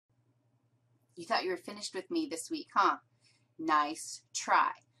You thought you were finished with me this week, huh? Nice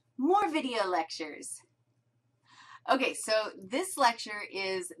try. More video lectures. Okay, so this lecture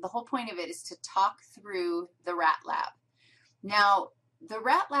is, the whole point of it is to talk through the RAT Lab. Now, the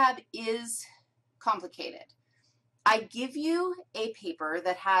RAT Lab is complicated. I give you a paper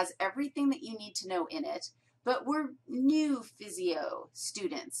that has everything that you need to know in it, but we're new physio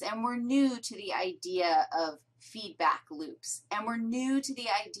students, and we're new to the idea of feedback loops, and we're new to the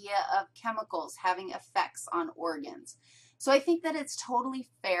idea of chemicals having effects on organs. So I think that it's totally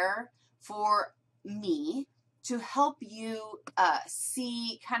fair for me to help you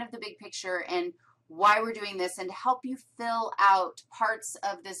see kind of the big picture and why we're doing this, and to help you fill out parts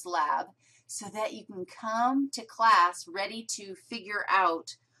of this lab so that you can come to class ready to figure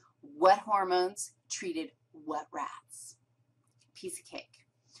out what hormones treated what rats. Piece of cake.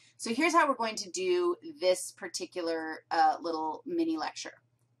 So here's how we're going to do this particular little mini lecture.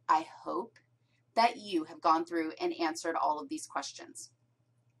 I hope that you have gone through and answered all of these questions.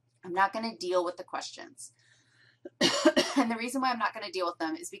 I'm not going to deal with the questions. And the reason why I'm not going to deal with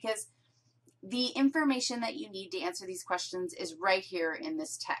them is because the information that you need to answer these questions is right here in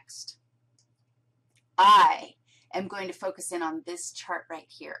this text. I am going to focus in on this chart right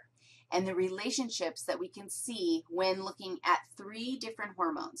here and the relationships that we can see when looking at 3 different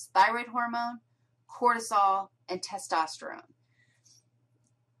hormones: thyroid hormone, cortisol, and testosterone.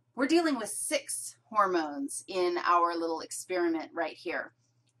 We're dealing with 6 hormones in our little experiment right here,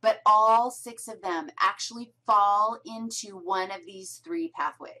 but all 6 of them actually fall into one of these 3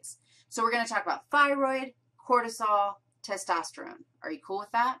 pathways. So we're going to talk about thyroid, cortisol, testosterone. Are you cool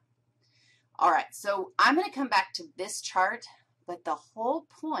with that? All right, so I'm going to come back to this chart, but the whole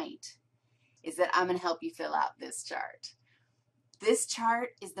point is that I'm going to help you fill out this chart. This chart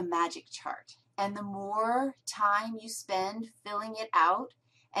is the magic chart, and the more time you spend filling it out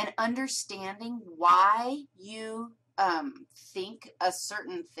and understanding why you think a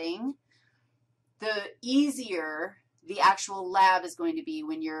certain thing, the easier the actual lab is going to be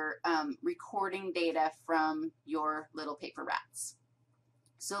when you're recording data from your little paper rats.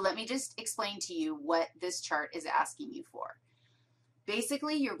 So let me just explain to you what this chart is asking you for.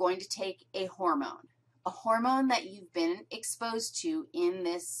 Basically, you're going to take a hormone that you've been exposed to in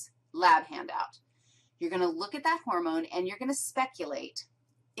this lab handout. You're going to look at that hormone and you're going to speculate,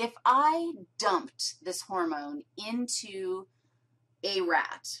 if I dumped this hormone into a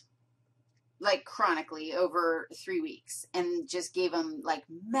rat, like chronically over 3 weeks, and just gave them like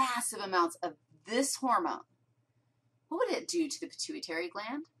massive amounts of this hormone, what would it do to the pituitary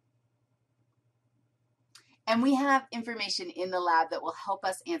gland? And we have information in the lab that will help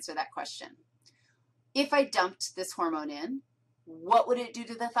us answer that question. If I dumped this hormone in, what would it do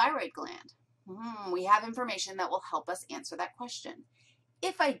to the thyroid gland? We have information that will help us answer that question.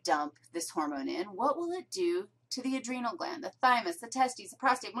 If I dump this hormone in, what will it do to the adrenal gland, the thymus, the testes, the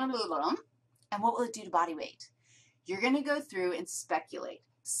prostate, blah, blah, blah, and what will it do to body weight? You're going to go through and speculate.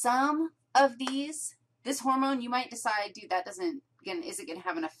 Some of these, this hormone, you might decide, dude, that doesn't, again, is it going to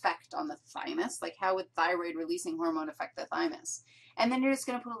have an effect on the thymus? Like, how would thyroid releasing hormone affect the thymus? And then you're just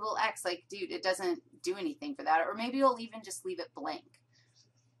going to put a little X, like, dude, it doesn't do anything for that. Or maybe you'll even just leave it blank.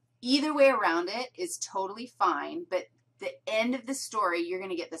 Either way around it is totally fine, but the end of the story, you're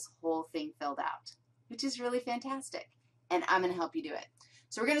going to get this whole thing filled out, which is really fantastic. And I'm going to help you do it.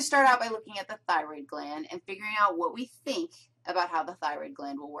 So we're going to start out by looking at the thyroid gland and figuring out what we think about how the thyroid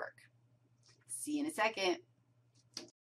gland will work. See you in a second.